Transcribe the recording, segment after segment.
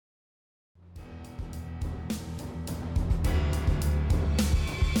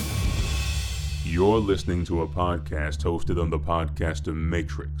You're listening to a podcast hosted on the Podcaster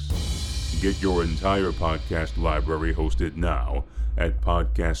Matrix. Get your entire podcast library hosted now at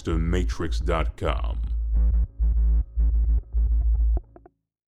podcastermatrix.com.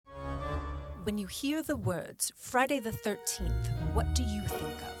 When you hear the words Friday the 13th, what do you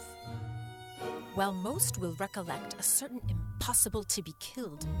think of? While most will recollect a certain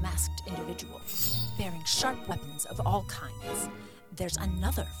impossible-to-be-killed masked individual bearing sharp weapons of all kinds, there's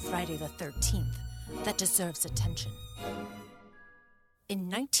another Friday the 13th that deserves attention. In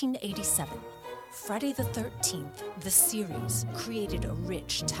 1987, Friday the 13th, the series, created a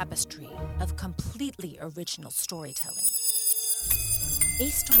rich tapestry of completely original storytelling.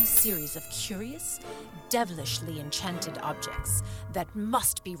 Based on a series of curious, devilishly enchanted objects that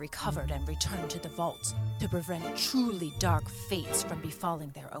must be recovered and returned to the vault to prevent truly dark fates from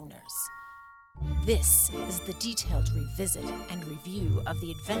befalling their owners. This is the detailed revisit and review of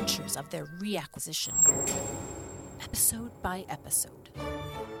the adventures of their reacquisition, episode by episode.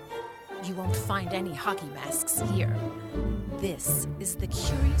 You won't find any hockey masks here. This is the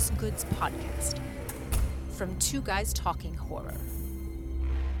Curious Goods Podcast, from Two Guys Talking Horror.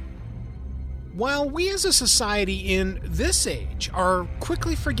 While we as a society in this age are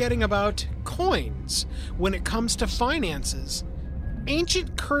quickly forgetting about coins when it comes to finances,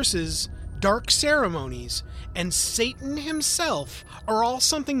 ancient curses, dark ceremonies, and Satan himself are all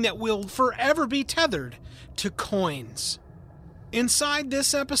something that will forever be tethered to coins. Inside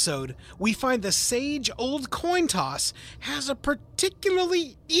this episode, we find the sage old coin toss has a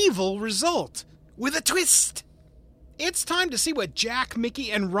particularly evil result, with a twist. It's time to see what Jack,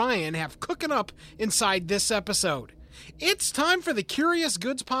 Mickey, and Ryan have cooking up inside this episode. It's time for the Curious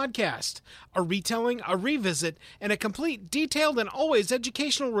Goods Podcast, a retelling, a revisit, and a complete, detailed, and always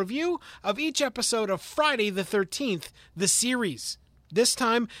educational review of each episode of Friday the 13th, the series. This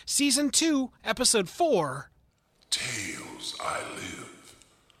time, Season 2, Episode 4. Tails I live,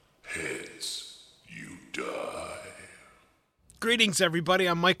 heads you die. Greetings, everybody.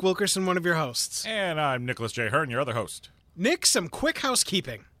 I'm Mike Wilkerson, one of your hosts. And I'm Nicholas J. Hearn, your other host. Nick, some quick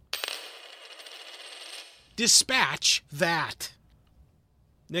housekeeping. Dispatch that.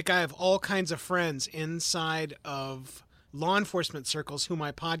 Nick, I have all kinds of friends inside of law enforcement circles whom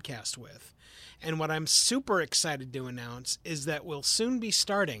I podcast with. And what I'm super excited to announce is that we'll soon be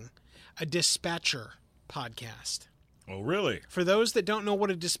starting a dispatcher podcast. Oh, really? For those that don't know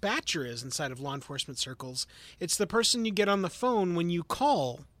what a dispatcher is inside of law enforcement circles, it's the person you get on the phone when you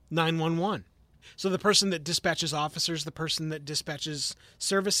call 911. So the person that dispatches officers, the person that dispatches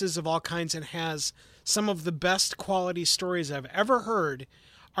services of all kinds and has some of the best quality stories I've ever heard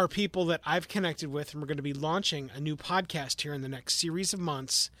are people that I've connected with, and we're going to be launching a new podcast here in the next series of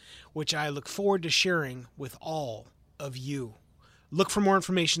months, which I look forward to sharing with all of you. Look for more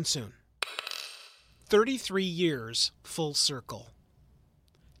information soon. 33 years full circle.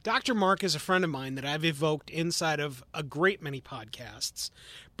 Dr. Mark is a friend of mine that I've evoked inside of a great many podcasts,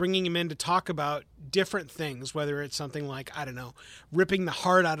 bringing him in to talk about different things, whether it's something like, I don't know, ripping the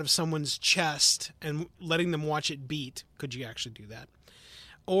heart out of someone's chest and letting them watch it beat. Could you actually do that?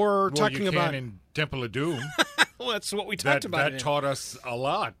 Or talking about in Temple of Doom. Well, that's what we talked about. That taught us a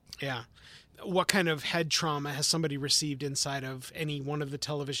lot. Yeah. What kind of head trauma has somebody received inside of any one of the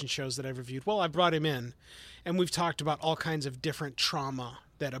television shows that I've reviewed? Well, I brought him in, and we've talked about all kinds of different trauma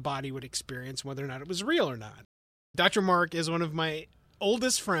that a body would experience, whether or not it was real or not. Dr. Mark is one of my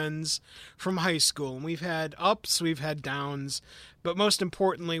oldest friends from high school, and we've had ups, we've had downs, but most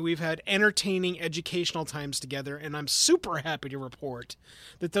importantly, we've had entertaining educational times together, and I'm super happy to report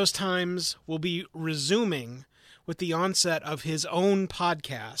that those times will be resuming with the onset of his own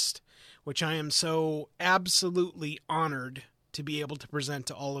podcast, which I am so absolutely honored to be able to present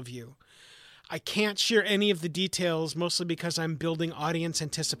to all of you. I can't share any of the details, mostly because I'm building audience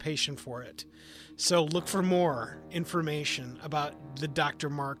anticipation for it. So look for more information about the Dr.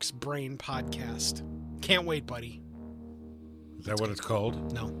 Mark's Brain podcast. Can't wait, buddy. Is that what it's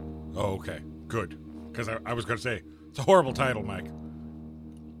called? No. Oh, okay. Good. Because I was going to say, it's a horrible title, Mike.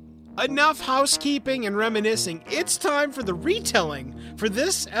 Enough housekeeping and reminiscing. It's time for the retelling for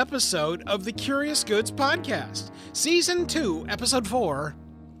this episode of the Curious Goods Podcast. Season 2, Episode 4.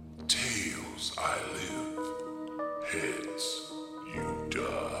 Tails I live, heads you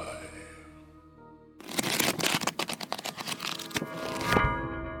die.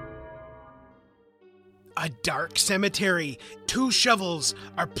 A dark cemetery. 2 shovels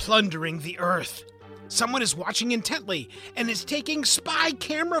are plundering the earth. Someone is watching intently and is taking spy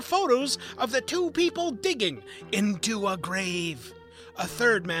camera photos of the 2 people digging into a grave. A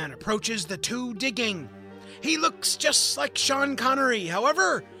 3rd man approaches the 2 digging. He looks just like Sean Connery.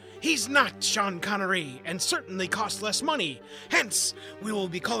 However, He's not Sean Connery, and certainly costs less money. Hence, we will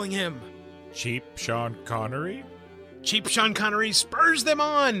be calling him Cheap Sean Connery? Cheap Sean Connery spurs them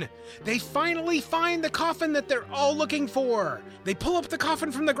on. They finally find the coffin that they're all looking for. They pull up the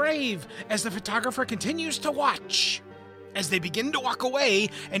coffin from the grave as the photographer continues to watch. As they begin to walk away,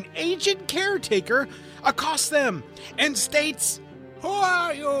 an aged caretaker accosts them and states, Who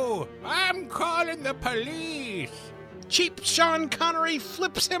are you? I'm calling the police. Cheap Sean Connery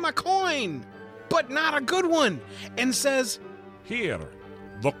flips him a coin, but not a good one, and says, Here,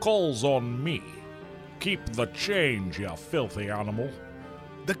 the call's on me. Keep the change, you filthy animal.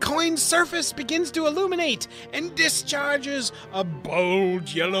 The coin's surface begins to illuminate and discharges a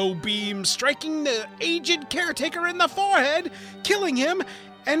bold yellow beam, striking the aged caretaker in the forehead, killing him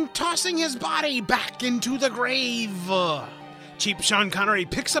and tossing his body back into the grave. Cheap Sean Connery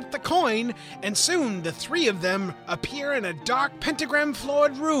picks up the coin, and soon the three of them appear in a dark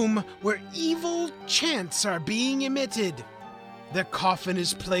pentagram-floored room where evil chants are being emitted. The coffin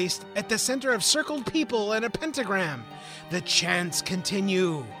is placed at the center of circled people and a pentagram. The chants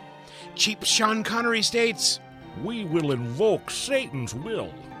continue. Cheap Sean Connery states, We will invoke Satan's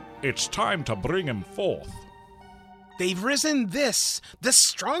will. It's time to bring him forth. They've risen the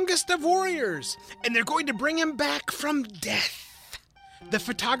strongest of warriors, and they're going to bring him back from death. The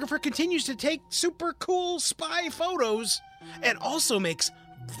photographer continues to take super cool spy photos and also makes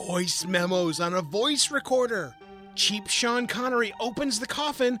voice memos on a voice recorder. Cheap Sean Connery opens the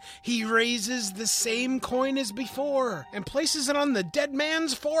coffin. He raises the same coin as before and places it on the dead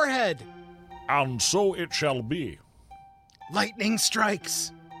man's forehead. And so it shall be. Lightning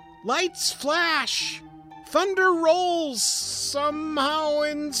strikes. Lights flash. Thunder rolls somehow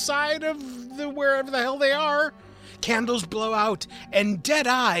inside of wherever the hell they are. Candles blow out and dead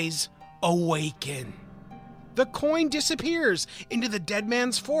eyes awaken. The coin disappears into the dead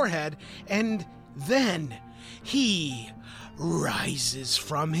man's forehead, and then he rises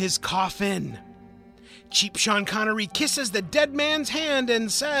from his coffin. Cheap Sean Connery kisses the dead man's hand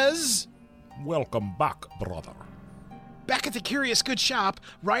and says, Welcome back, brother. Back at the Curious Good shop,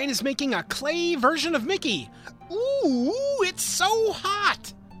 Ryan is making a clay version of Mickey. Ooh, it's so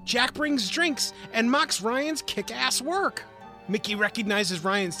hot! Jack brings drinks and mocks Ryan's kick-ass work. Mickey recognizes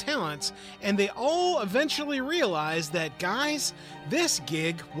Ryan's talents, and they all eventually realize that, guys, this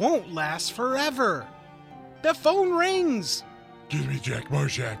gig won't last forever. The phone rings. Give me Jack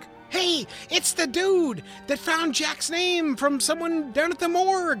Marshak. Hey, it's the dude that found Jack's name from someone down at the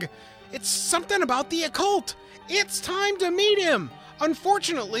morgue. It's something about the occult. It's time to meet him.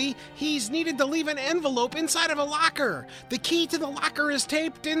 Unfortunately, he's needed to leave an envelope inside of a locker. The key to the locker is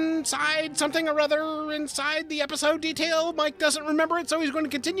taped inside something or other inside the episode detail. Mike doesn't remember it, so he's going to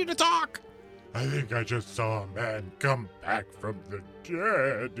continue to talk. I think I just saw a man come back from the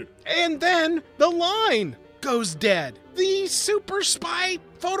dead. And then the line goes dead. The super spy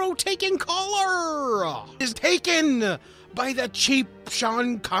photo-taking caller is taken by the cheap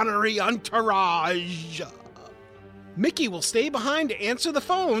Sean Connery entourage. Mickey will stay behind to answer the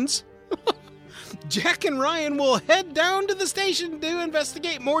phones. Jack and Ryan will head down to the station to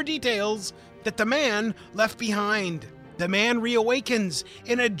investigate more details that the man left behind. The man reawakens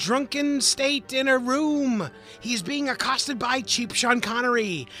in a drunken state in a room. He's being accosted by Cheap Sean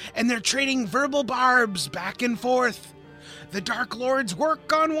Connery, and they're trading verbal barbs back and forth. The Dark Lords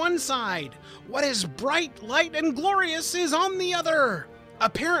work on one side. What is bright, light, and glorious is on the other.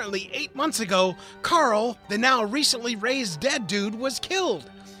 Apparently, 8 months ago, Carl, the now recently raised dead dude, was killed,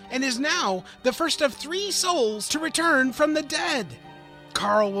 and is now the first of 3 souls to return from the dead.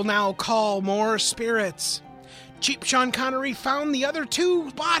 Carl will now call more spirits. Cheap Sean Connery found the other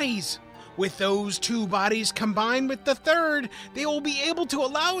 2 bodies. With those 2 bodies combined with the third, they will be able to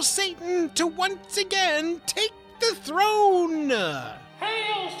allow Satan to once again take the throne.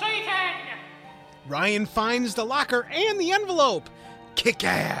 Hail Satan! Ryan finds the locker and the envelope. Kick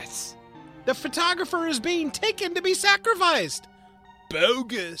ass! The photographer is being taken to be sacrificed.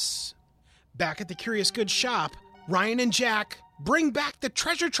 Bogus! Back at the Curious Good shop, Ryan and Jack bring back the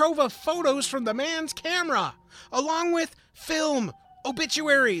treasure trove of photos from the man's camera, along with film,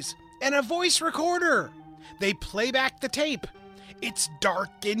 obituaries, and a voice recorder. They play back the tape. It's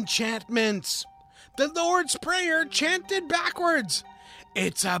dark enchantments. The Lord's Prayer chanted backwards.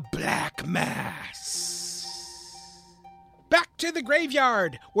 It's a black mass. Back to the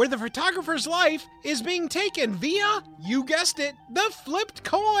graveyard, where the photographer's life is being taken via, you guessed it, the flipped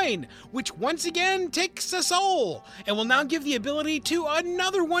coin, which once again takes a soul, and will now give the ability to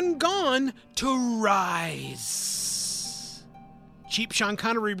another one gone to rise. Cheap Sean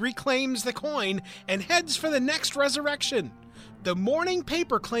Connery reclaims the coin and heads for the next resurrection. the morning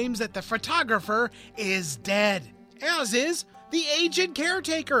paper claims that the photographer is dead, as is the aged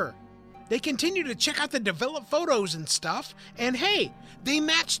caretaker. They continue to check out the developed photos and stuff, and hey, they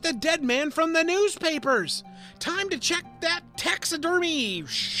match the dead man from the newspapers. Time to check that taxidermy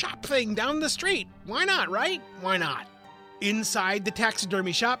shop thing down the street. Why not, right? Why not? Inside the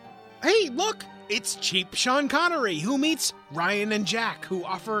taxidermy shop, hey, look, it's Cheap Sean Connery, who meets Ryan and Jack, who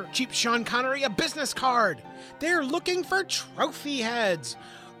offer Cheap Sean Connery a business card. They're looking for trophy heads.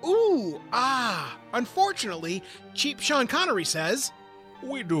 Unfortunately, Cheap Sean Connery says,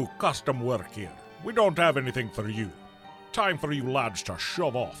 We do custom work here. We don't have anything for you. Time for you lads to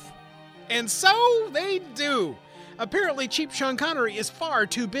shove off. and so they do. Apparently, Cheap Sean Connery is far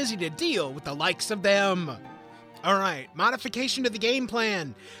too busy to deal with the likes of them. All right, modification to the game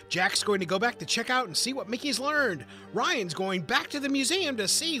plan. Jack's going to go back to check out and see what Mickey's learned. Ryan's going back to the museum to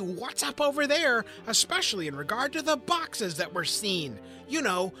see what's up over there, especially in regard to the boxes that were seen. You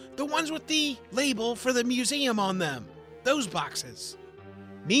know, the ones with the label for the museum on them. Those boxes.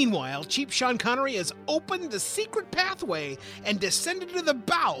 Meanwhile, Cheap Sean Connery has opened the secret pathway and descended to the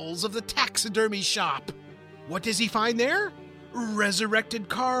bowels of the taxidermy shop. What does he find there? Resurrected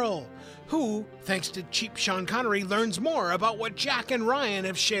Carl, who, thanks to Cheap Sean Connery, learns more about what Jack and Ryan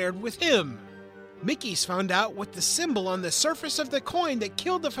have shared with him. Mickey's found out what the symbol on the surface of the coin that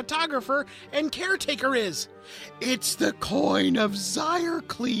killed the photographer and caretaker is. It's the coin of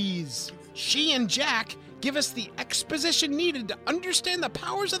Zyrcles. She and Jack give us the exposition needed to understand the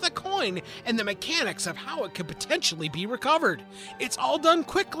powers of the coin and the mechanics of how it could potentially be recovered. It's all done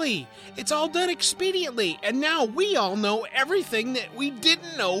quickly. It's all done expediently. And now we all know everything that we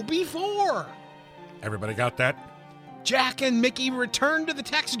didn't know before. Everybody got that? Jack and Mickey return to the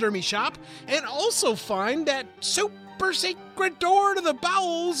taxidermy shop and also find that super secret door to the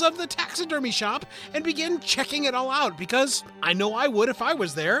bowels of the taxidermy shop and begin checking it all out, because I know I would if I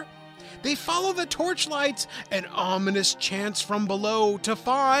was there. They follow the torchlights and ominous chants from below to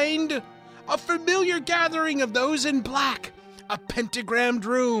find a familiar gathering of those in black, a pentagrammed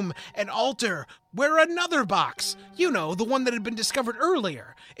room, an altar, where another box, you know, the one that had been discovered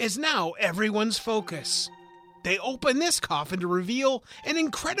earlier, is now everyone's focus. They open this coffin to reveal an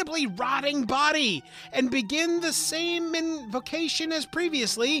incredibly rotting body and begin the same invocation as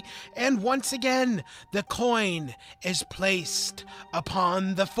previously, and once again, the coin is placed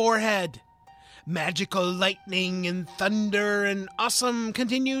upon the forehead. Magical lightning and thunder and awesome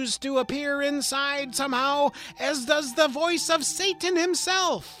continues to appear inside somehow, as does the voice of Satan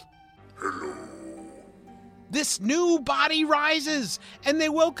himself. Hello. This new body rises, and they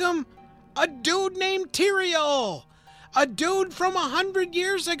welcome a dude named Tyrael, a dude from 100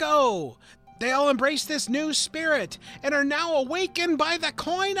 years ago. They all embrace this new spirit and are now awakened by the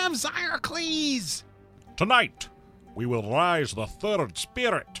coin of Zyrcles. Tonight, we will rise the third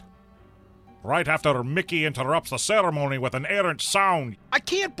spirit. Right after Mickey interrupts the ceremony with an errant sound. I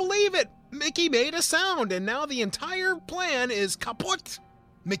can't believe it! Mickey made a sound, and now the entire plan is kaput.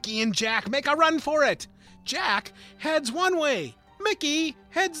 Mickey and Jack make a run for it. Jack heads one way. Mickey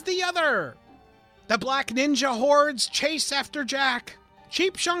heads the other. The Black Ninja hordes chase after Jack.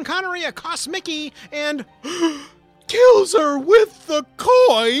 Cheap Sean Connery accosts Mickey and kills her with the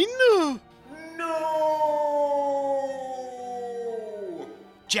coin. No!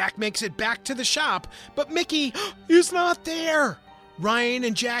 Jack makes it back to the shop, but Mickey is not there. Ryan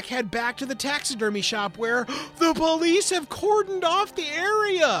and Jack head back to the taxidermy shop where the police have cordoned off the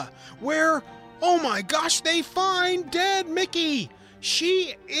area, where, oh my gosh, they find dead Mickey.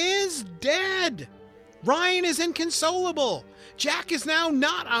 She is dead. Ryan is inconsolable. Jack is now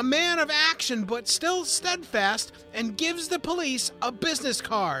not a man of action, but still steadfast, and gives the police a business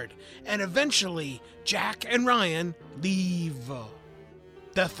card. And eventually, Jack and Ryan leave.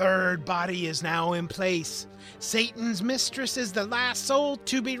 The third body is now in place. Satan's mistress is the last soul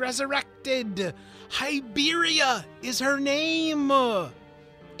to be resurrected. Hyberia is her name.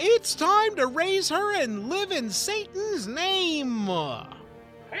 It's time to raise her and live in Satan's name.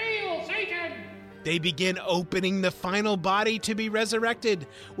 Hail, Satan! They begin opening the final body to be resurrected,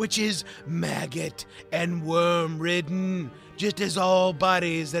 which is maggot and worm-ridden, just as all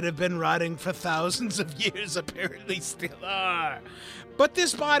bodies that have been rotting for thousands of years apparently still are. But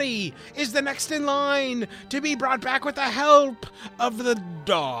this body is the next in line to be brought back with the help of the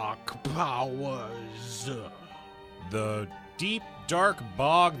dark powers. The deep, dark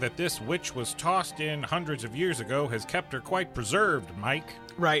bog that this witch was tossed in hundreds of years ago has kept her quite preserved, Mike.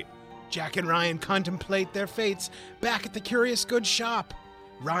 Right. Jack and Ryan contemplate their fates back at the Curious Goods shop.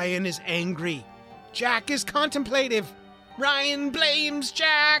 Ryan is angry. Jack is contemplative. Ryan blames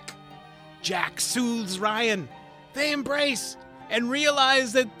Jack. Jack soothes Ryan. They embrace and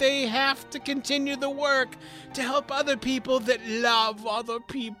realize that they have to continue the work to help other people that love other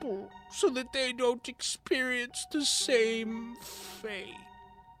people so that they don't experience the same fate.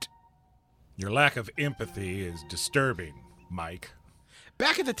 Your lack of empathy is disturbing, Mike.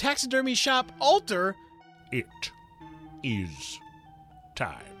 Back at the taxidermy shop, Alter. It is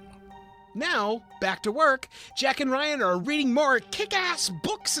time. Now, back to work, Jack and Ryan are reading more kick-ass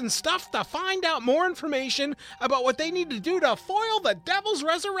books and stuff to find out more information about what they need to do to foil the Devil's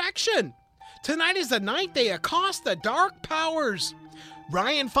resurrection. Tonight is the night they accost the Dark Powers.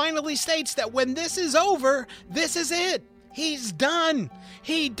 Ryan finally states that when this is over, this is it. He's done.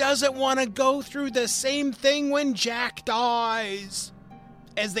 He doesn't want to go through the same thing when Jack dies.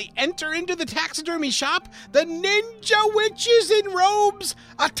 As they enter into the taxidermy shop, the ninja witches in robes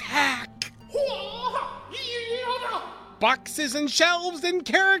attack. Boxes and shelves and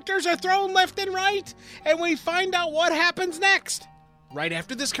characters are thrown left and right, and we find out what happens next, right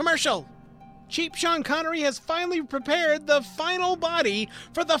after this commercial. Cheap Sean Connery has finally prepared the final body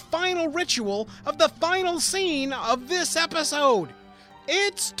for the final ritual of the final scene of this episode.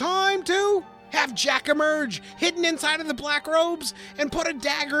 It's time to have Jack emerge, hidden inside of the black robes, and put a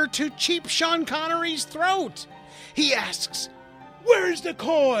dagger to Cheap Sean Connery's throat. He asks, "Where's the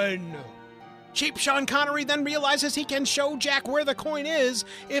coin?" Cheap Sean Connery then realizes he can show Jack where the coin is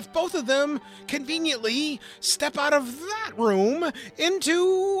if both of them conveniently step out of that room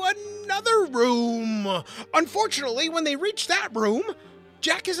into another room. Unfortunately, when they reach that room,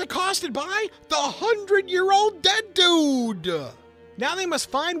 Jack is accosted by the 100-year-old dead dude. Now they must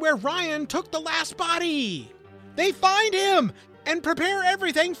find where Ryan took the last body. They find him and prepare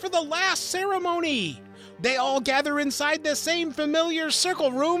everything for the last ceremony. They all gather inside the same familiar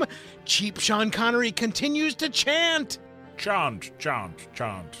circle room. Cheap Sean Connery continues to chant. Chant, chant,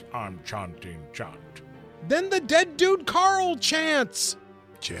 chant. I'm chanting, chant. Then the dead dude Carl chants.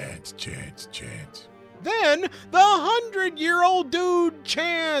 Chant, chant, chant. Then the 100-year-old dude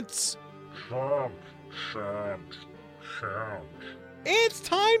chants. Chant, chant, chant. It's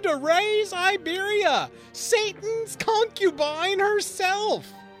time to raise Iberia, Satan's concubine herself.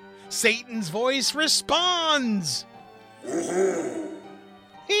 Satan's voice responds.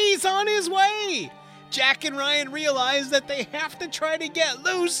 He's on his way. Jack and Ryan realize that they have to try to get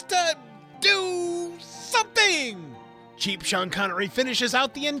loose to do something. Cheap Sean Connery finishes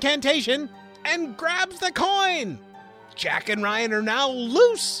out the incantation and grabs the coin. Jack and Ryan are now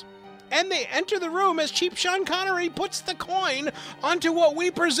loose, and they enter the room as Cheap Sean Connery puts the coin onto what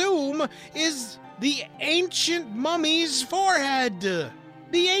we presume is the ancient mummy's forehead.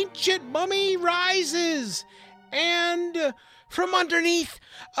 The ancient mummy rises, and from underneath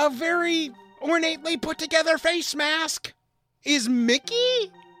a very ornately put together face mask is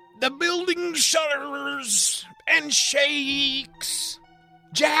Mickey. The building shudders and shakes.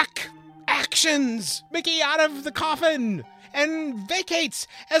 Jack actions Mickey out of the coffin and vacates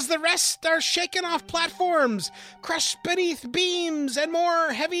as the rest are shaken off platforms, crushed beneath beams and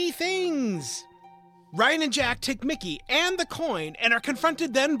more heavy things. Ryan and Jack take Mickey and the coin and are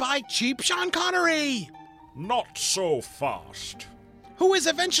confronted then by Cheap Sean Connery, Not so fast. who is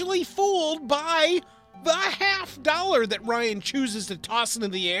eventually fooled by the $50 that Ryan chooses to toss into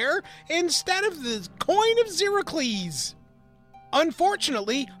the air instead of the coin of Xerocles.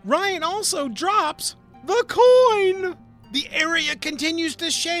 Unfortunately, Ryan also drops the coin. The area continues to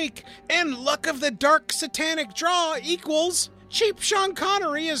shake, and luck of the dark satanic draw equals Cheap Sean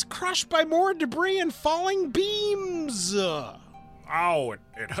Connery is crushed by more debris and falling beams. Ow,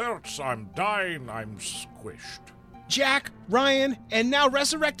 it hurts. I'm dying. I'm squished. Jack, Ryan, and now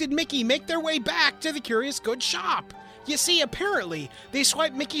resurrected Mickey make their way back to the Curious Goods shop. You see, apparently, they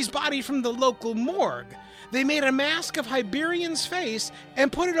swiped Mickey's body from the local morgue. They made a mask of Hyberian's face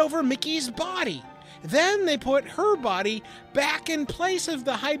and put it over Mickey's body. Then they put her body back in place of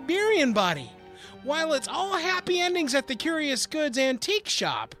the Hyberian body. While it's all happy endings at the Curious Goods antique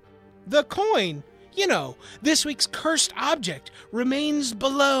shop, the coin, you know, this week's cursed object, remains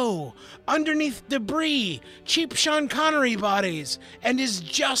below, underneath debris, Cheap Sean Connery bodies, and is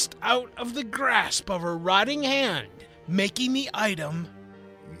just out of the grasp of a rotting hand, making the item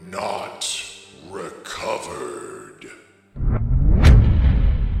Not recovered.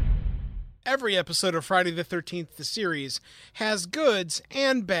 Every episode of Friday the 13th, the series, has goods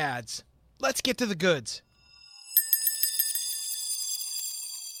and bads. Let's get to the goods.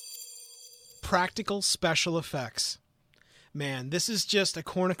 Practical special effects. Man, this is just a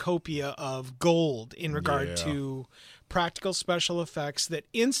cornucopia of gold in regard to practical special effects that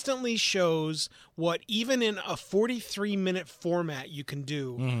instantly shows what even in a 43-minute format you can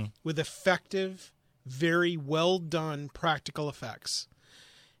do with effective very well done practical effects.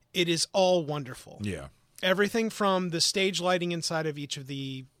 It is all wonderful. Yeah. Everything from the stage lighting inside of each of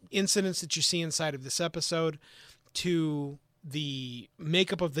the incidents that you see inside of this episode to the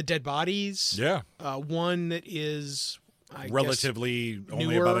makeup of the dead bodies. Yeah. One that is relatively only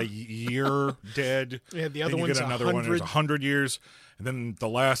newer. about a year dead. Yeah, the other then you one's get another 100. one is 100 years, and then the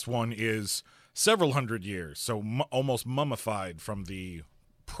last one is several hundred years, so almost mummified from the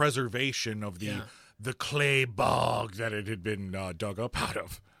preservation of the clay bog that it had been dug up out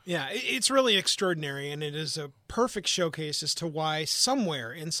of. Yeah, it's really extraordinary, and it is a perfect showcase as to why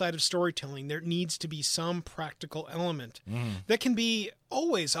somewhere inside of storytelling there needs to be some practical element that can be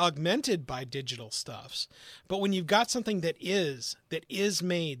always augmented by digital stuffs. But when you've got something that is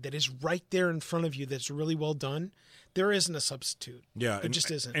made, that is right there in front of you, that's really well done, there isn't a substitute. Yeah, it just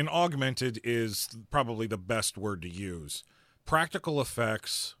isn't. And augmented is probably the best word to use. Practical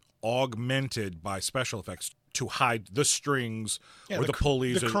effects augmented by special effects to hide the strings or the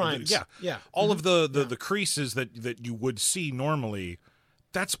pulleys, the crimes. All of the creases that you would see normally.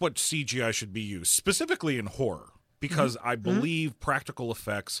 That's what CGI should be used, specifically in horror, because I believe practical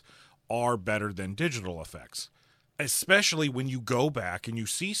effects are better than digital effects, especially when you go back and you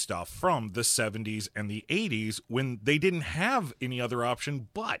see stuff from the 70s and the 80s when they didn't have any other option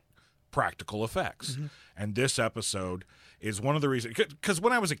but practical effects. And this episode is one of the reasons, because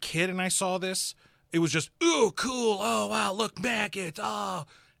when I was a kid and I saw this, it was just, ooh, cool, oh, wow, look back, it's, oh.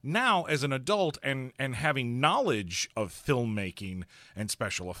 Now, as an adult and having knowledge of filmmaking and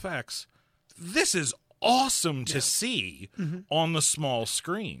special effects, this is awesome to see on the small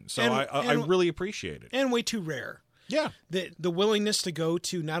screen. So I really appreciate it. And way too rare. Yeah. The willingness to go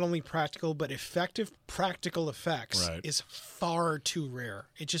to not only practical, but effective practical effects is far too rare.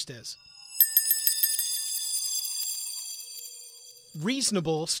 It just is.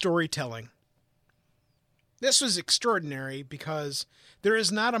 Reasonable storytelling. This was extraordinary because there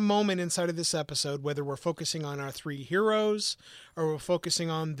is not a moment inside of this episode, whether we're focusing on our three heroes or we're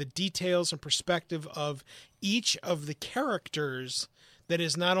focusing on the details and perspective of each of the characters, that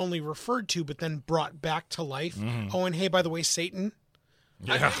is not only referred to, but then brought back to life. Oh, and hey, by the way, Satan.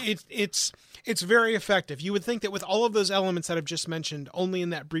 Yeah. It's very effective. You would think that with all of those elements that I've just mentioned, only in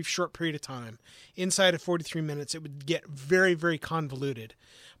that brief short period of time, inside of 43 minutes, it would get very, very convoluted.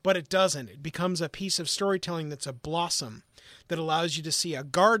 But it doesn't. It becomes a piece of storytelling that's a blossom that allows you to see a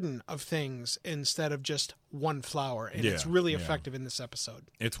garden of things instead of just one flower. And it's really effective in this episode.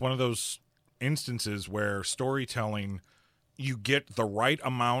 It's one of those instances where storytelling, you get the right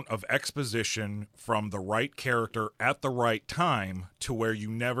amount of exposition from the right character at the right time to where you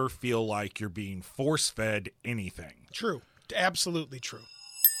never feel like you're being force-fed anything. True. Absolutely true.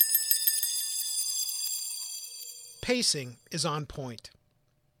 Pacing is on point.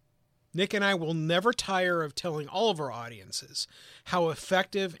 Nick and I will never tire of telling all of our audiences how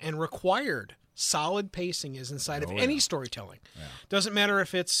effective and required solid pacing is inside of any storytelling. Yeah. Doesn't matter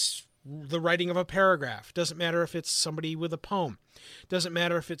if it's the writing of a paragraph. Doesn't matter if it's somebody with a poem. Doesn't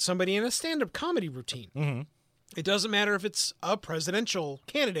matter if it's somebody in a stand-up comedy routine. It doesn't matter if it's a presidential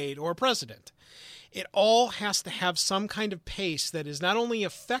candidate or a president. It all has to have some kind of pace that is not only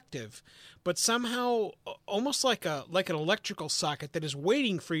effective, but somehow almost like an electrical socket that is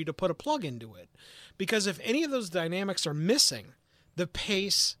waiting for you to put a plug into it. Because if any of those dynamics are missing, the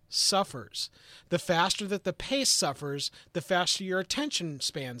pace suffers. The faster that the pace suffers, the faster your attention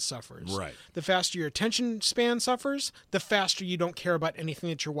span suffers. Right. The faster your attention span suffers, the faster you don't care about anything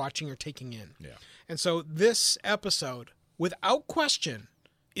that you're watching or taking in. Yeah. And so this episode, without question,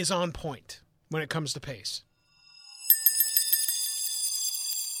 is on point when it comes to pace.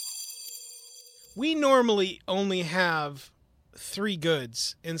 We normally only have 3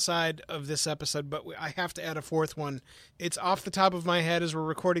 goods inside of this episode, but I have to add a 4th one. It's off the top of my head as we're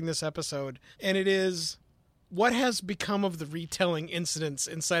recording this episode, and it is, what has become of the retelling incidents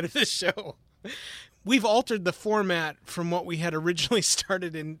inside of this show? We've altered the format from what we had originally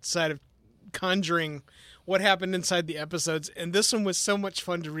started inside of conjuring what happened inside the episodes, and this one was so much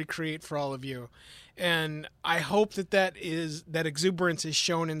fun to recreate for all of you. And I hope that exuberance is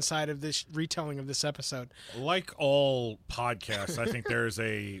shown inside of this retelling of this episode. Like all podcasts, I think there's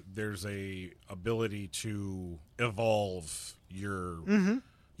a ability to evolve your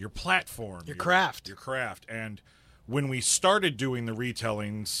platform, your craft. And when we started doing the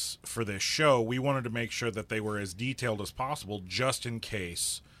retellings for this show, we wanted to make sure that they were as detailed as possible, just in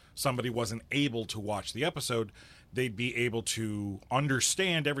case somebody wasn't able to watch the episode. They'd be able to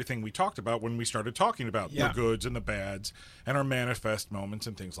understand everything we talked about when we started talking about the goods and the bads and our manifest moments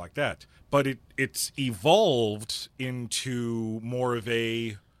and things like that. But it's evolved into more of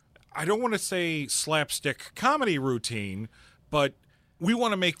a, I don't want to say slapstick comedy routine, but we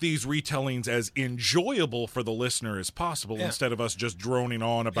want to make these retellings as enjoyable for the listener as possible instead of us just droning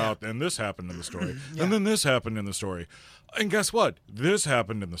on about, and this happened in the story, and then this happened in the story. And guess what? This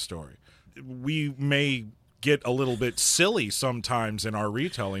happened in the story. We may get a little bit silly sometimes in our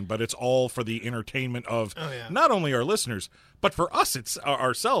retelling, but it's all for the entertainment of not only our listeners, but for us, it's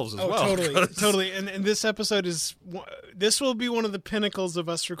ourselves as well. Totally. And this episode this will be one of the pinnacles of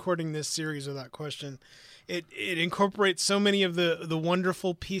us recording this series without question. It incorporates so many of the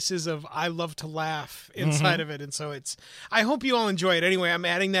wonderful pieces of I love to laugh inside of it. And so I hope you all enjoy it. Anyway, I'm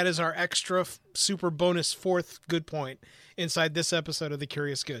adding that as our extra super bonus fourth good point inside this episode of The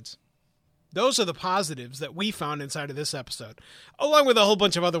Curious Goods. Those are the positives that we found inside of this episode, along with a whole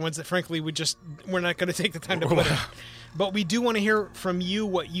bunch of other ones that, frankly, we're not going to take the time to put in. But we do want to hear from you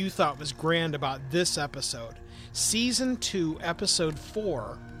what you thought was grand about this episode. Season 2, Episode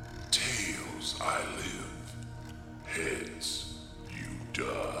 4. Tails I live, heads you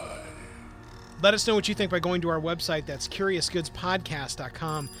die. Let us know what you think by going to our website. That's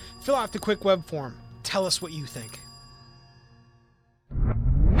CuriousGoodsPodcast.com. Fill out the quick web form. Tell us what you think.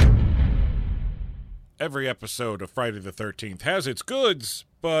 Every episode of Friday the 13th has its goods,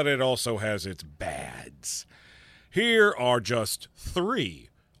 but it also has its bads. Here are just 3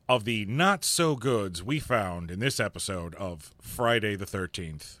 of the not-so-goods we found in this episode of Friday the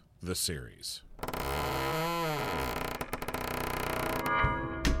 13th, the series.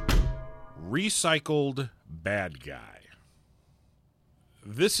 Recycled bad guy.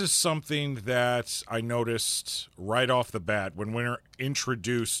 This is something that I noticed right off the bat when we were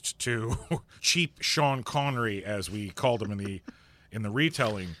introduced to cheap Sean Connery, as we called him in the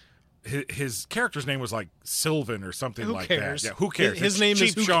retelling. His character's name was like Sylvan or something like that. Yeah, who cares? His name is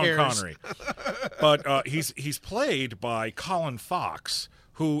Cheap Who Sean Cares? Connery. But he's played by Colin Fox,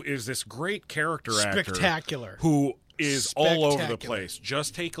 who is this great character actor. Spectacular. Who is all over the Spectacular. place.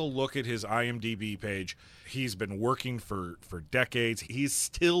 Just take a look at his IMDb page. He's been working for decades. He's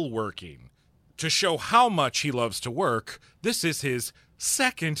still working. To show how much he loves to work, this is his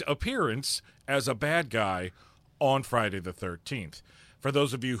second appearance as a bad guy on Friday the 13th. For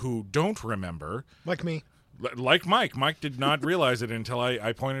those of you who don't remember, Like me. like Mike did not realize it until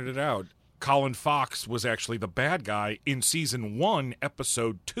I pointed it out. Colin Fox was actually the bad guy in Season 1,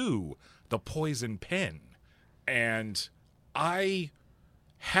 Episode 2, The Poison Pen. And I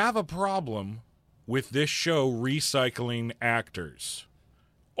have a problem with this show recycling actors.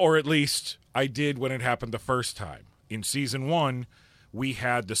 Or at least I did when it happened the first time. In Season 1, we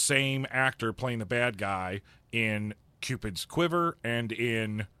had the same actor playing the bad guy in Cupid's Quiver and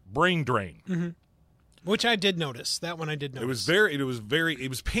in Brain Drain. Mm-hmm. Which I did notice. That one I did notice. It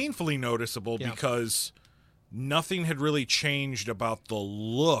was painfully noticeable Yeah. because nothing had really changed about the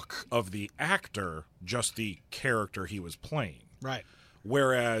look of the actor, just the character he was playing. Right.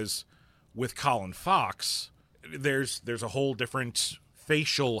 Whereas with Colin Fox, there's a whole different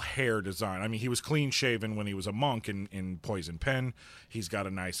facial hair design. I mean, he was clean shaven when he was a monk in Poison Pen. He's got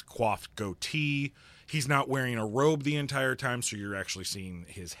a nice coiffed goatee. He's not wearing a robe the entire time, so you're actually seeing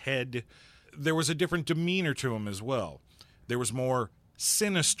his head. There was a different demeanor to him as well. There was more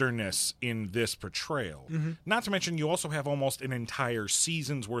sinisterness in this portrayal. Mm-hmm. Not to mention, you also have almost an entire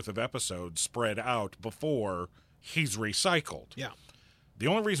season's worth of episodes spread out before he's recycled. Yeah. The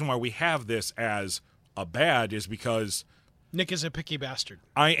only reason why we have this as a bad is because Nick is a picky bastard.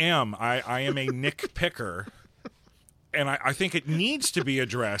 I am a Nick picker. And I think it needs to be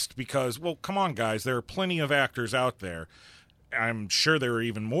addressed because, well, come on, guys. There are plenty of actors out there. I'm sure there are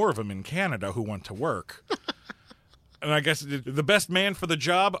even more of them in Canada who want to work. And I guess the best man for the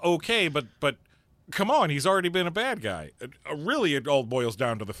job, okay, but come on, he's already been a bad guy. Really, it all boils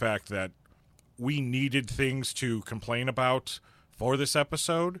down to the fact that we needed things to complain about for this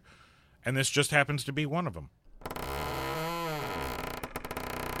episode, and this just happens to be one of them.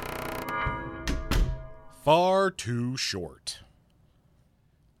 Far too short.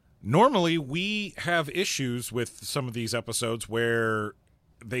 Normally, we have issues with some of these episodes where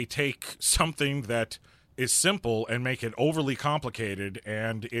they take something that is simple and make it overly complicated,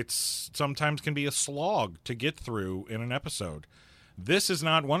 and it's sometimes can be a slog to get through in an episode. This is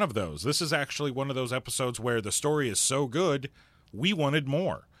not one of those. This is actually one of those episodes where the story is so good, we wanted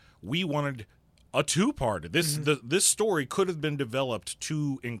more. We wanted a two-part. This story could have been developed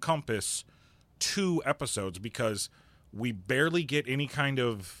to encompass 2 episodes because we barely get any kind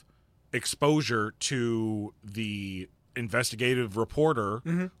of exposure to the investigative reporter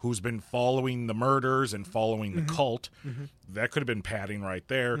who's been following the murders and following the cult. That could have been padding right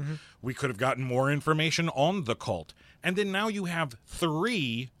there. We could have gotten more information on the cult. And then now you have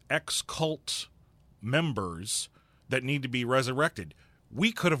 3 ex-cult members that need to be resurrected.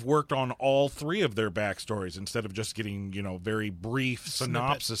 We could have worked on all 3 of their backstories instead of just getting, very brief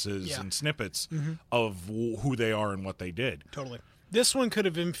synopsises and snippets of who they are and what they did. Totally. This one could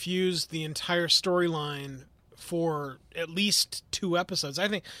have infused the entire storyline for at least 2 episodes. I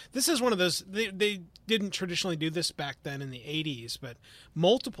think this is one of those, they didn't traditionally do this back then in the 80s, but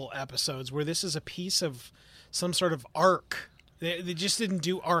multiple episodes where this is a piece of some sort of arc. They just didn't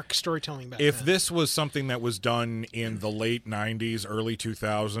do arc storytelling back then. If this was something that was done in the late 90s, early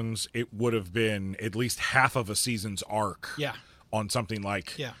 2000s, it would have been at least half of a season's arc on something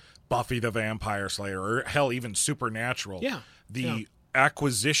like Buffy the Vampire Slayer, or hell, even Supernatural. The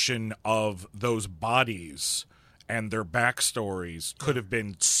acquisition of those bodies and their backstories could have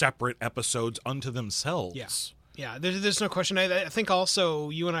been separate episodes unto themselves. Yeah, there's no question. I think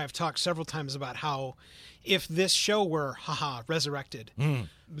also you and I have talked several times about how if this show were, resurrected,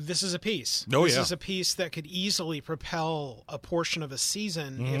 this is a piece. This is a piece that could easily propel a portion of a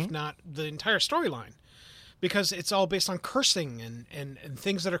season, if not the entire storyline. Because it's all based on cursing and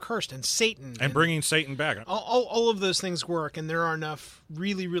things that are cursed, and Satan. And bringing Satan back. All of those things work, and there are enough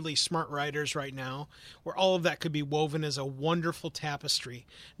really, really smart writers right now where all of that could be woven as a wonderful tapestry.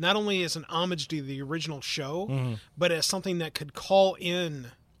 Not only as an homage to the original show, but as something that could call in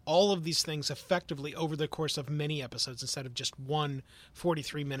all of these things effectively over the course of many episodes instead of just one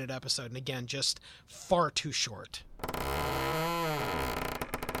 43-minute episode. And again, just far too short.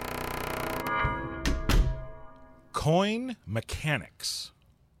 Coin mechanics.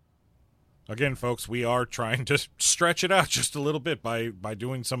 Again, folks, we are trying to stretch it out just a little bit by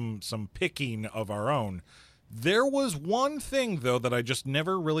doing some picking of our own. There was one thing, though, that I just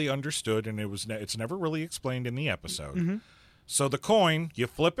never really understood, and it's never really explained in the episode. So the coin, you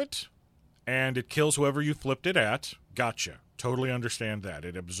flip it, and it kills whoever you flipped it at. Gotcha. Totally understand that.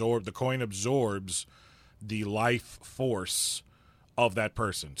 The coin absorbs the life force of that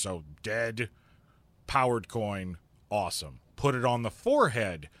person. So dead, powered coin, awesome. Put it on the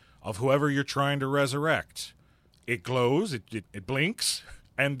forehead of whoever you're trying to resurrect. It glows, it blinks,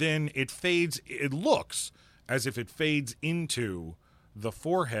 and then it fades. It looks as if it fades into the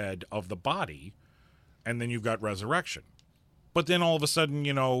forehead of the body, and then you've got resurrection. But then all of a sudden,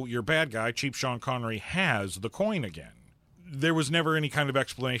 your bad guy, Cheap Sean Connery, has the coin again. There was never any kind of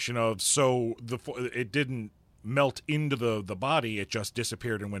explanation of, it didn't melt into the body, it just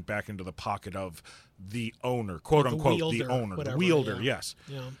disappeared and went back into the pocket of the owner, quote unquote, the owner, the wielder, yes.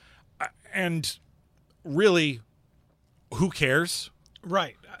 Yeah. And really, who cares?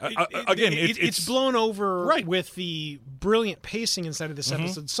 Right. Again, it's blown over with the brilliant pacing inside of this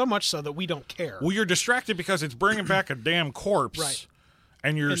episode, so much so that we don't care. Well, you're distracted because it's bringing back a damn corpse. Right.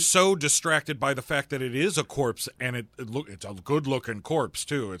 And you're so distracted by the fact that it is a corpse, and it's a good-looking corpse,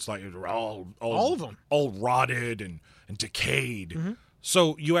 too. It's like all of them. All rotted and decayed.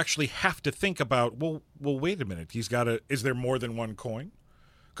 So you actually have to think about, well, wait a minute. Is there more than one coin?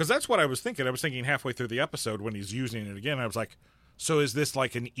 Because that's what I was thinking. I was thinking halfway through the episode when he's using it again, I was like, so is this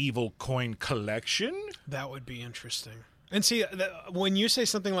like an evil coin collection? That would be interesting. And see, when you say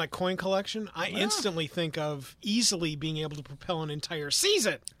something like coin collection, I instantly think of easily being able to propel an entire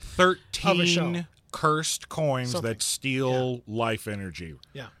season. 13 cursed coins that steal life energy.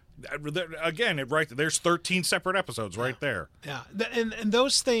 Yeah. Again, there's 13 separate episodes right there. Yeah. And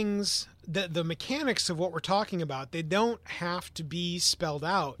those things, the mechanics of what we're talking about, they don't have to be spelled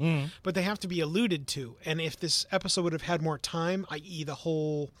out, but they have to be alluded to. And if this episode would have had more time, i.e. the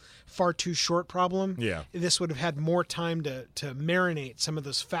whole far too short problem, this would have had more time to marinate some of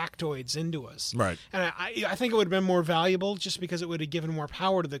those factoids into us. Right. And I think it would have been more valuable just because it would have given more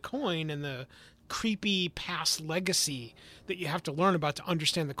power to the coin and the creepy past legacy that you have to learn about to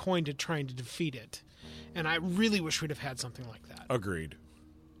understand the coin to trying to defeat it. And I really wish we'd have had something like that. Agreed.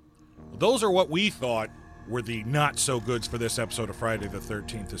 Those are what we thought were the not-so-goods for this episode of Friday the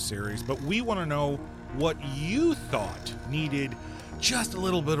 13th series, but we want to know what you thought needed just a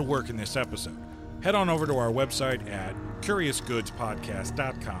little bit of work in this episode. Head on over to our website at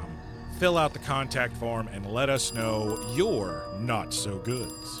CuriousGoodsPodcast.com, fill out the contact form, and let us know your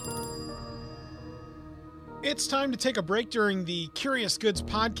not-so-goods. It's time to take a break during the Curious Goods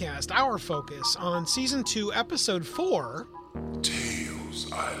podcast, our focus on Season 2, Episode 4...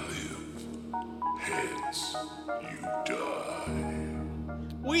 Tails I live, heads you die.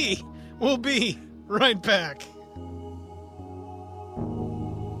 We will be right back.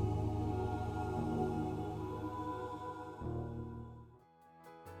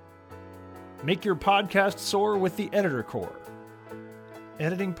 Make your podcast soar with the Editor Core.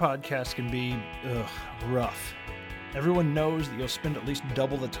 Editing podcasts can be rough. Everyone knows that you'll spend at least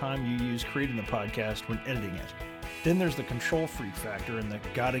double the time you use creating the podcast when editing it. Then there's the control freak factor and the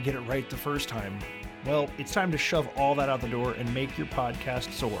gotta get it right the first time. Well, it's time to shove all that out the door and make your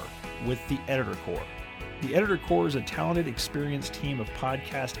podcast soar with the Editor Core. The Editor Core is a talented, experienced team of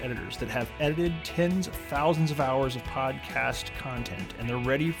podcast editors that have edited tens of thousands of hours of podcast content, and they're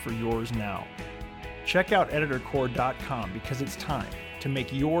ready for yours now. Check out editorcore.com because it's time to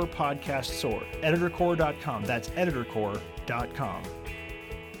make your podcast soar. Editorcore.com. That's editorcore.com.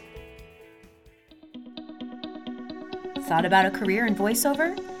 Thought about a career in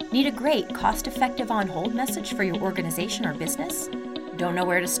voiceover? Need a great, cost-effective on-hold message for your organization or business? Don't know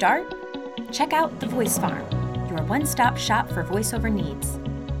where to start? Check out The Voice Farm, your one-stop shop for voiceover needs.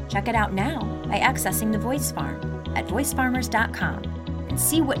 Check it out now by accessing The Voice Farm at voicefarmers.com and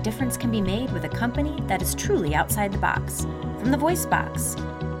see what difference can be made with a company that is truly outside the box. From the Voice Box,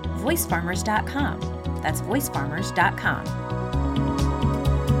 voicefarmers.com. That's voicefarmers.com.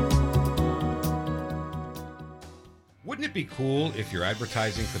 Wouldn't it be cool if your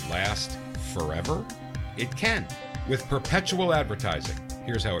advertising could last forever? It can, with perpetual advertising.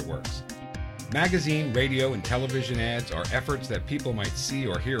 Here's how it works. Magazine, radio, and television ads are efforts that people might see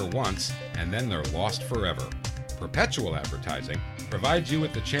or hear once, and then they're lost forever. Perpetual advertising provides you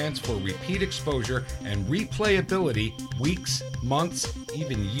with the chance for repeat exposure and replayability weeks, months,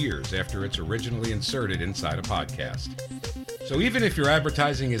 even years after it's originally inserted inside a podcast. So even if your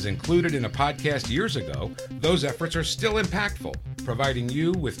advertising is included in a podcast years ago, those efforts are still impactful, providing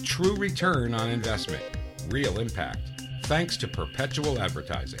you with true return on investment, real impact, thanks to perpetual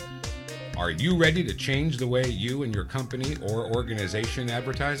advertising. Are you ready to change the way you and your company or organization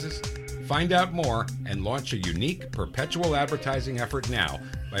advertises? Find out more and launch a unique perpetual advertising effort now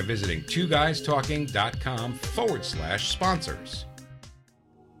by visiting twoguystalking.com/sponsors.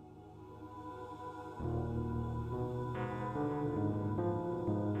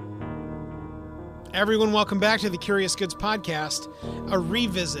 Everyone, welcome back to the Curious Goods Podcast, a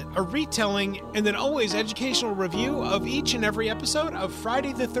revisit, a retelling, and an always educational review of each and every episode of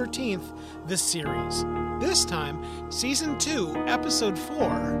Friday the 13th, the series. This time, Season 2, Episode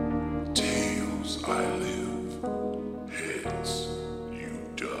 4. Tails I live, heads you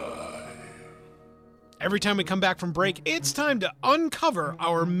die. Every time we come back from break, it's time to uncover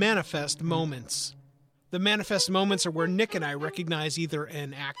our manifest moments. The manifest moments are where Nick and I recognize either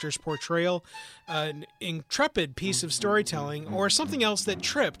an actor's portrayal, an intrepid piece of storytelling, or something else that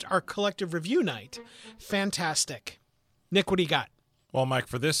tripped our collective review night. Fantastic. Nick, what do you got? Well, Mike,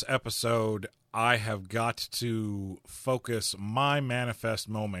 for this episode, I have got to focus my manifest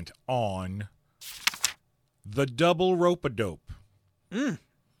moment on the double rope-a-dope. Good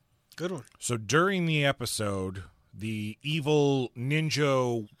one. So during the episode, the evil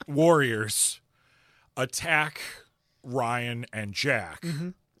ninja warriors attack Ryan and Jack,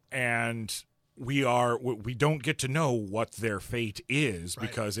 and we don't get to know what their fate is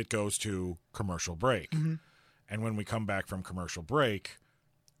because it goes to commercial break. And when we come back from commercial break,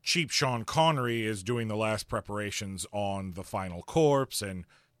 Cheap Sean Connery is doing the last preparations on the final corpse, and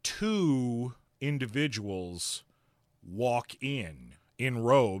two individuals walk in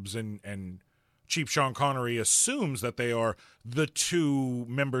robes, and Cheap Sean Connery assumes that they are the two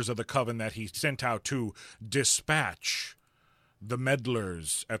members of the coven that he sent out to dispatch the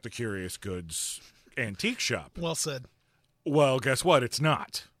meddlers at the Curious Goods antique shop. Well said. Well, guess what? It's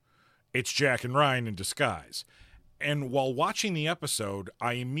not. It's Jack and Ryan in disguise. And while watching the episode,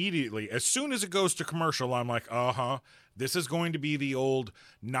 I immediately, as soon as it goes to commercial, I'm like, this is going to be the old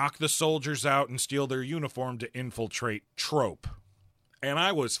knock the soldiers out and steal their uniform to infiltrate trope. And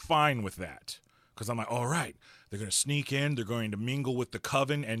I was fine with that. Because I'm like, all right, they're going to sneak in, they're going to mingle with the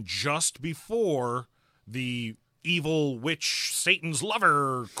coven, and just before the evil witch Satan's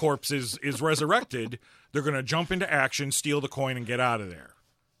lover corpse is resurrected, they're going to jump into action, steal the coin, and get out of there.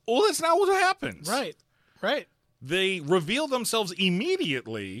 Well, that's not what happens. Right. They reveal themselves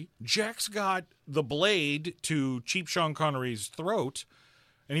immediately. Jack's got the blade to Cheap Sean Connery's throat,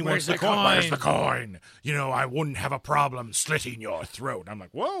 and he wants the coin. Where's the coin? You know, I wouldn't have a problem slitting your throat. I'm like,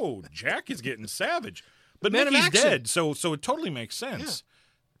 whoa, Jack is getting savage. But Mickey's dead, so it totally makes sense.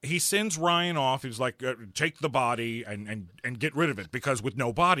 Yeah. He sends Ryan off. He's like, take the body and get rid of it, because with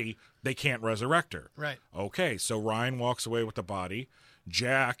no body, they can't resurrect her. Right. Okay, so Ryan walks away with the body.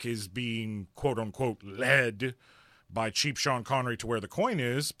 Jack is being, quote-unquote, led by Cheap Sean Connery to where the coin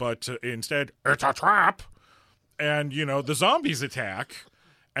is, but instead, it's a trap. And, the zombies attack,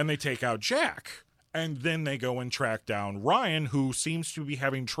 and they take out Jack. And then they go and track down Ryan, who seems to be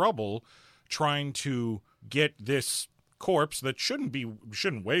having trouble trying to get this corpse that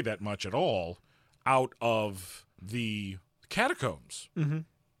shouldn't weigh that much at all out of the catacombs. Mm-hmm.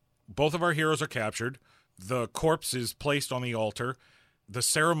 Both of our heroes are captured. The corpse is placed on the altar. The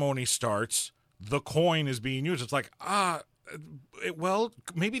ceremony starts. The coin is being used. It's like, well,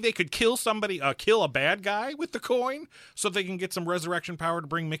 maybe they could kill somebody, kill a bad guy with the coin so they can get some resurrection power to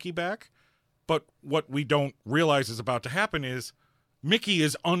bring Mickey back. But what we don't realize is about to happen is Mickey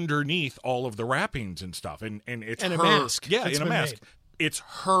is underneath all of the wrappings and stuff. And it's and her. A mask. Yeah, in a mask. Made. It's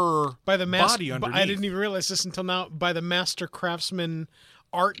her by the body underneath. I didn't even realize this until now. By the master craftsman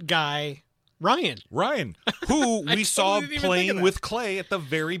art guy, Ryan, who we saw playing with clay at the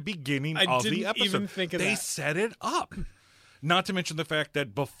very beginning of the episode. I didn't even think of they that. set it up. Not to mention the fact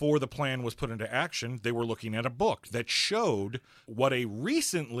that before the plan was put into action, they were looking at a book that showed what a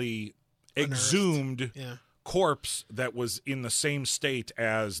recently exhumed corpse that was in the same state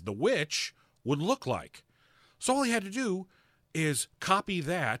as the witch would look like. So all he had to do is copy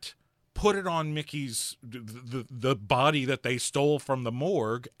that, put it on Mickey's the body that they stole from the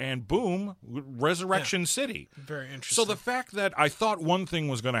morgue, and boom, Resurrection City. Very interesting. So the fact that I thought one thing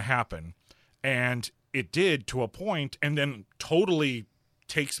was going to happen, and it did to a point, and then totally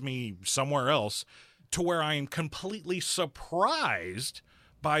takes me somewhere else, to where I am completely surprised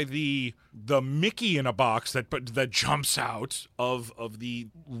by the Mickey in a box that jumps out of the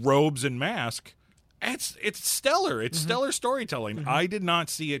robes and mask. It's stellar. It's stellar storytelling. Mm-hmm. I did not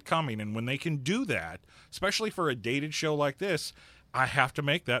see it coming. And when they can do that, especially for a dated show like this, I have to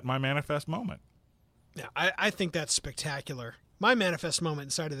make that my manifest moment. Yeah, I think that's spectacular. My manifest moment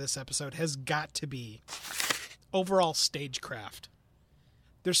inside of this episode has got to be overall stagecraft.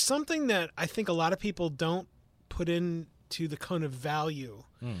 There's something that I think a lot of people don't put into the kind of value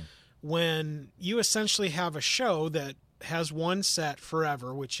when you essentially have a show that has one set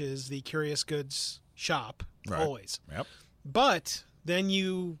forever, which is the Curious Goods shop, always. Yep. But then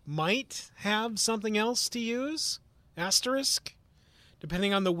you might have something else to use, asterisk,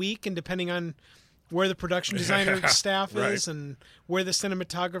 depending on the week and depending on where the production designer staff is and where the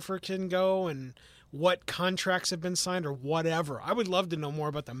cinematographer can go and what contracts have been signed or whatever. I would love to know more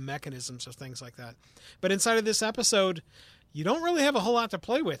about the mechanisms of things like that. But inside of this episode, you don't really have a whole lot to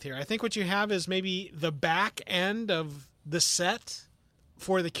play with here. I think what you have is maybe the back end of the set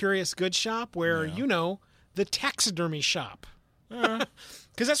for the Curious Goods shop where, the taxidermy shop.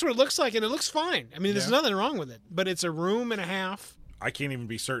 Because that's what it looks like, and it looks fine. I mean, there's nothing wrong with it, but it's a room and a half. I can't even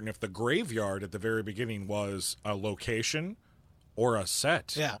be certain if the graveyard at the very beginning was a location or a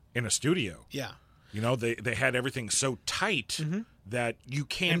set in a studio. Yeah. They had everything so tight that you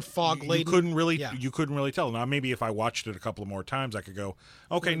can't and fog laden. You couldn't really tell. Now maybe if I watched it a couple of more times I could go,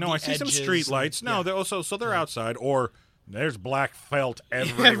 okay, no, I see some street lights. No, they're also they're outside, or there's black felt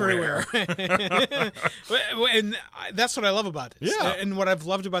everywhere. And that's what I love about it. Yeah. And what I've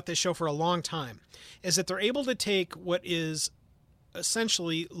loved about this show for a long time is that they're able to take what is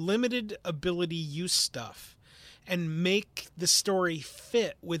essentially limited ability use stuff and make the story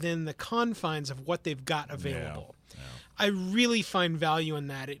fit within the confines of what they've got available. Yeah. I really find value in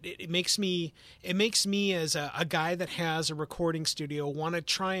that. It makes me as a guy that has a recording studio want to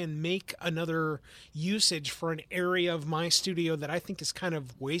try and make another usage for an area of my studio that I think is kind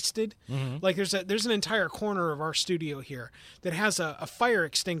of wasted. Mm-hmm. Like there's an entire corner of our studio here that has a fire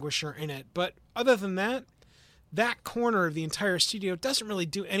extinguisher in it, but other than that corner of the entire studio doesn't really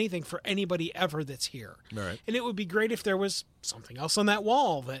do anything for anybody ever that's here. Right. And it would be great if there was something else on that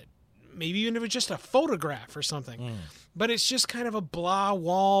wall that maybe even if it was just a photograph or something. But it's just kind of a blah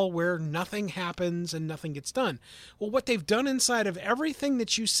wall where nothing happens and nothing gets done. Well, what they've done inside of everything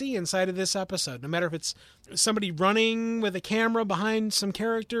that you see inside of this episode, no matter if it's somebody running with a camera behind some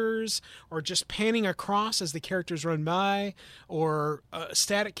characters or just panning across as the characters run by, or a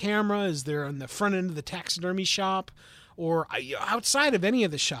static camera as they're on the front end of the taxidermy shop or outside of any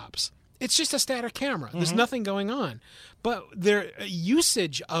of the shops. It's just a static camera. There's nothing going on. But their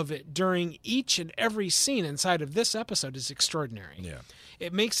usage of it during each and every scene inside of this episode is extraordinary. Yeah.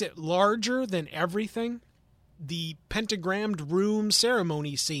 It makes it larger than everything. The pentagrammed room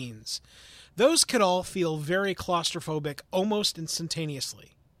ceremony scenes, those could all feel very claustrophobic almost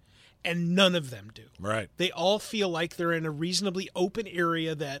instantaneously. And none of them do. Right. They all feel like they're in a reasonably open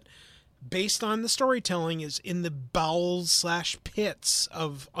area that, based on the storytelling, is in the bowels/pits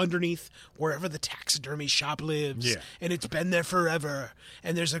of underneath wherever the taxidermy shop lives. Yeah. And it's been there forever.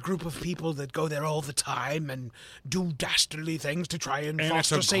 And there's a group of people that go there all the time and do dastardly things to try and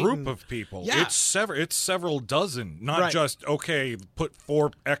foster it's a Satan. group of people. Yeah. It's several dozen, not Right. just, okay, put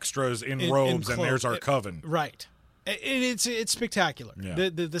 4 extras in robes and there's our coven. Right. And it's spectacular. Yeah.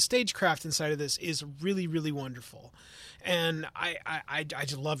 The stagecraft inside of this is really, really wonderful. And I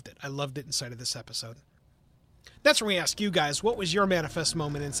just loved it. I loved it inside of this episode. That's where we ask you guys, what was your manifest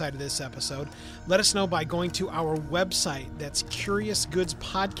moment inside of this episode? Let us know by going to our website. That's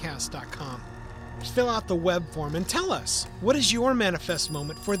CuriousGoodsPodcast.com. Fill out the web form and tell us, what is your manifest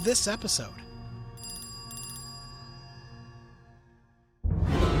moment for this episode?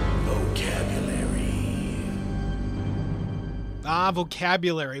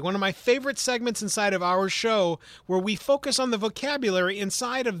 Vocabulary. One of my favorite segments inside of our show, where we focus on the vocabulary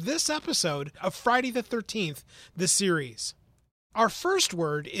inside of this episode of Friday the 13th, the series. Our first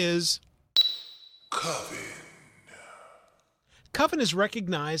word is Coven. Coven is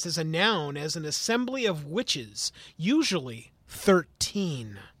recognized as a noun as an assembly of witches, usually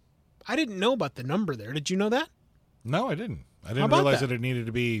 13. I didn't know about the number there. Did you know that? No, I didn't. I How didn't about realize that? that it needed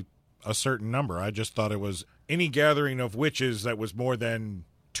to be a certain number. I just thought it was any gathering of witches that was more than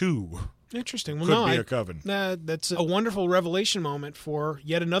 2 Interesting. Well, could no, be a coven. That's a wonderful revelation moment for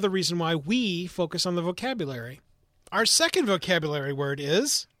yet another reason why we focus on the vocabulary. Our second vocabulary word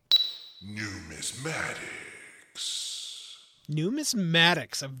is Numismatics.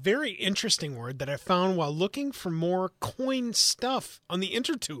 numismatics, a very interesting word that I found while looking for more coin stuff on the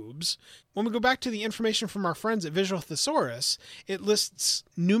intertubes. When we go back to the information from our friends at Visual Thesaurus, it lists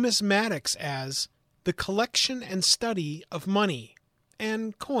numismatics as the collection and study of money,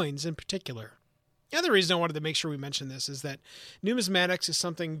 and coins in particular. The other reason I wanted to make sure we mention this is that numismatics is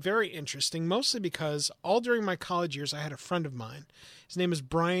something very interesting, mostly because all during my college years I had a friend of mine. His name is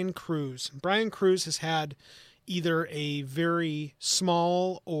Brian Cruz. Brian Cruz has had either a very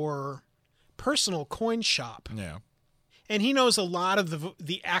small or personal coin shop. Yeah. And he knows a lot of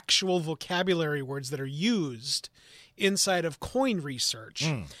the actual vocabulary words that are used inside of coin research.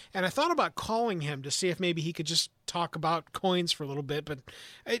 And I thought about calling him to see if maybe he could just talk about coins for a little bit, but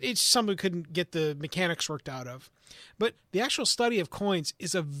it's something we couldn't get the mechanics worked out of. But the actual study of coins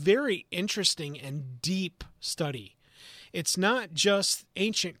is a very interesting and deep study. It's not just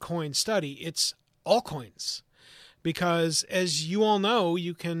ancient coin study, it's all coins. Because as you all know,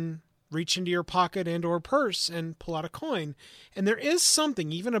 you can reach into your pocket and or purse and pull out a coin. And there is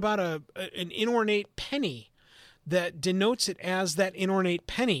something even about an inornate penny that denotes it as that inornate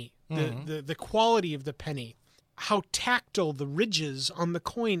penny, the quality of the penny, how tactile the ridges on the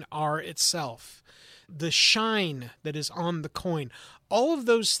coin are itself, the shine that is on the coin. All of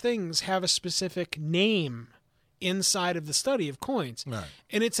those things have a specific name inside of the study of coins. Right.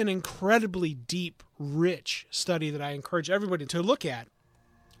 And it's an incredibly deep, rich study that I encourage everybody to look at.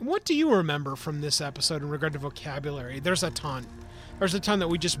 What do you remember from this episode in regard to vocabulary? There's a ton. There's a ton that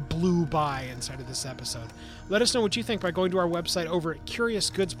we just blew by inside of this episode. Let us know what you think by going to our website over at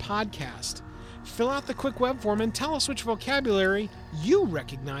Curious Goods Podcast. Fill out the quick web form and tell us which vocabulary you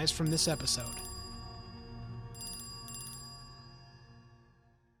recognize from this episode.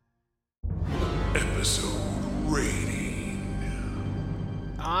 Episode rating.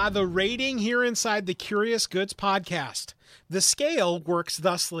 The rating here inside the Curious Goods Podcast. The scale works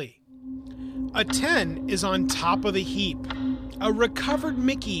thusly. A 10 is on top of the heap. A recovered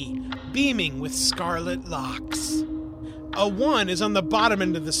Mickey beaming with scarlet locks. A 1 is on the bottom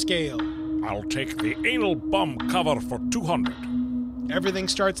end of the scale. I'll take the anal bum cover for 200. Everything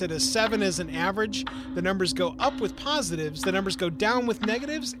starts at a 7 as an average. The numbers go up with positives. The numbers go down with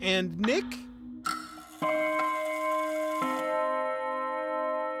negatives. And Nick?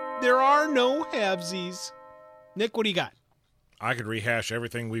 There are no halvesies. Nick, what do you got? I could rehash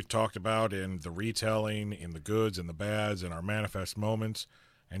everything we've talked about in the retelling, in the goods and the bads, and our manifest moments,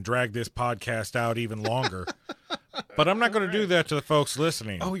 and drag this podcast out even longer. But I'm not going to do that to the folks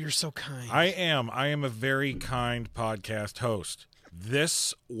listening. Oh, you're so kind. I am a very kind podcast host.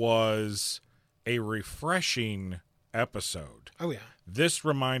 This was a refreshing episode. Oh, yeah. This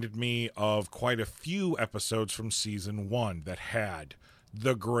reminded me of quite a few episodes from season 1 that had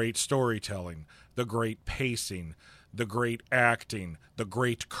the great storytelling, the great pacing, the great acting, the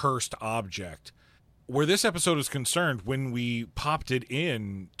great cursed object. Where this episode is concerned, when we popped it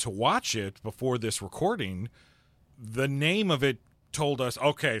in to watch it before this recording, the name of it told us,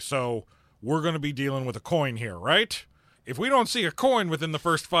 okay, so we're going to be dealing with a coin here, right? If we don't see a coin within the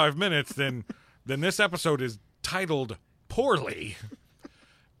first 5 minutes, then this episode is titled poorly.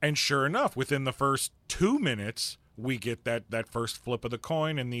 And sure enough, within the first 2 minutes, we get that first flip of the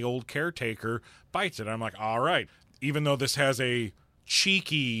coin, and the old caretaker bites it. I'm like, all right. Even though this has a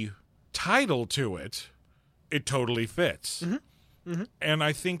cheeky title to it, it totally fits. Mm-hmm. Mm-hmm. And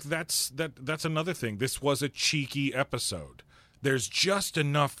I think that's another thing. This was a cheeky episode. There's just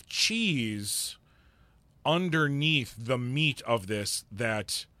enough cheese underneath the meat of this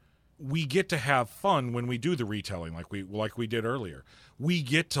that we get to have fun when we do the retelling like we did earlier. We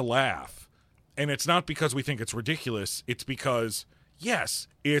get to laugh. And it's not because we think it's ridiculous. It's because, yes,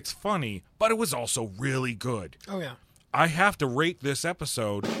 it's funny, but it was also really good. Oh, yeah. I have to rate this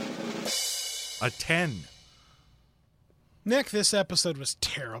episode a 10. Nick, this episode was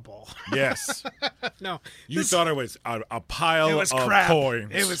terrible. Yes. No. You thought it was a pile of crap.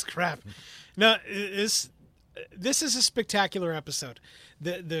 coins. It was crap. No, this is a spectacular episode.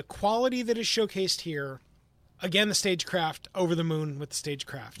 The quality that is showcased here, again, the stagecraft, over the moon with the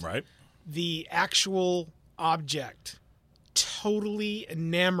stagecraft. Right. The actual object, totally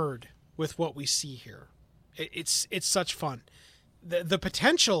enamored with what we see here. It's such fun. The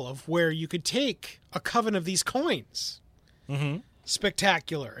potential of where you could take a coven of these coins,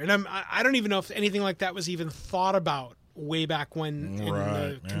 spectacular. And I don't even know if anything like that was even thought about way back when in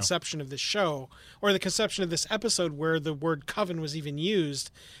the conception of this show, or the conception of this episode where the word coven was even used,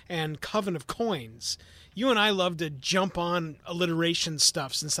 and coven of coins. You and I love to jump on alliteration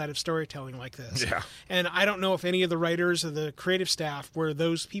stuffs inside of storytelling like this. Yeah. And I don't know if any of the writers or the creative staff were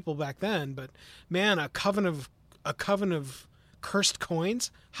those people back then, but man, a coven of cursed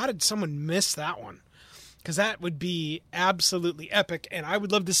coins. How did someone miss that one? Because that would be absolutely epic, and I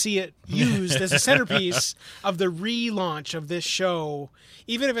would love to see it used as a centerpiece of the relaunch of this show,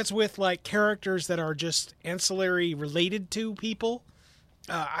 even if it's with like characters that are just ancillary related to people.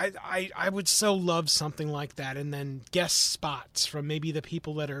 I would so love something like that, and then guest spots from maybe the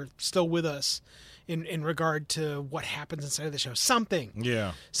people that are still with us in regard to what happens inside of the show. Something.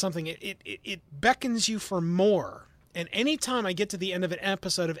 It beckons you for more. And anytime I get to the end of an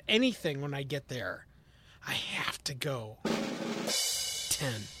episode of anything, when I get there, I have to go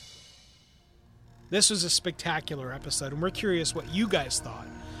 10. This was a spectacular episode, and we're curious what you guys thought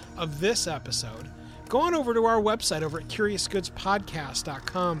of this episode. Go on over to our website over at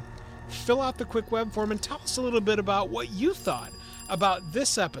CuriousGoodsPodcast.com. Fill out the quick web form and tell us a little bit about what you thought about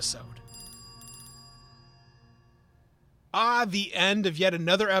this episode. The end of yet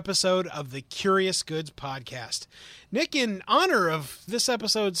another episode of the Curious Goods Podcast. Nick, in honor of this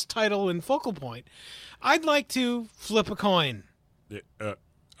episode's title and focal point, I'd like to flip a coin.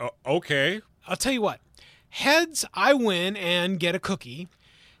 Okay. I'll tell you what. Heads, I win and get a cookie.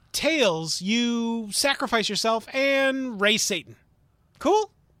 Tails, you sacrifice yourself and raise Satan.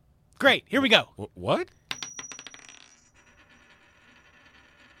 Cool? Great. Here we go. What?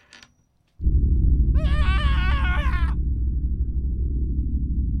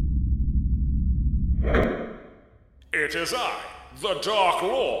 It is I, the Dark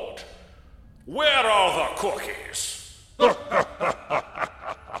Lord. Where are the cookies?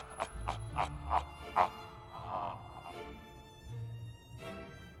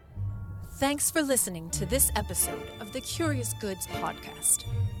 Thanks for listening to this episode of the Curious Goods Podcast.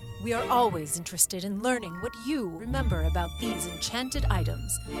 We are always interested in learning what you remember about these enchanted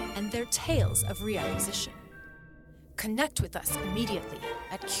items and their tales of reacquisition. Connect with us immediately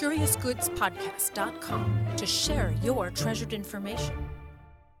at CuriousGoodsPodcast.com to share your treasured information.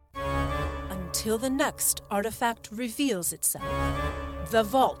 Until the next artifact reveals itself, the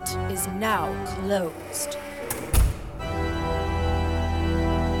vault is now closed.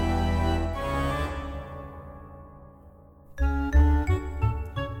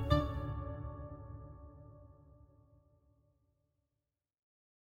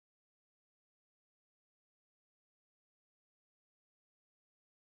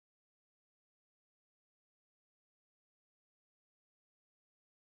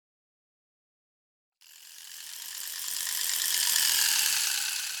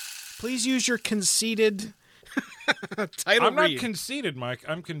 Please use your conceited title. I'm not read. conceited, Mike.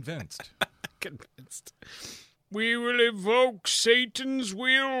 I'm convinced. Convinced. We will evoke Satan's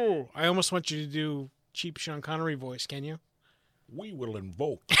will. I almost want you to do cheap Sean Connery voice, can you? We will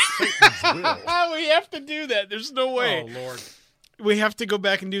invoke Satan's will. We have to do that. There's no way. Oh, Lord. We have to go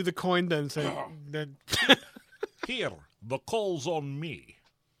back and do the coin then thing. Here, the call's on me.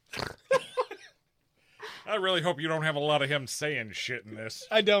 I really hope you don't have a lot of him saying shit in this.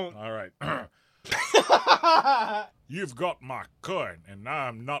 I don't. All right. You've got my coin, and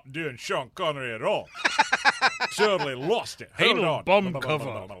I'm not doing Sean Connery at all. Totally lost it. Hey, Hold little on. bum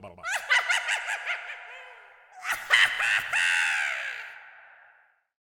cover.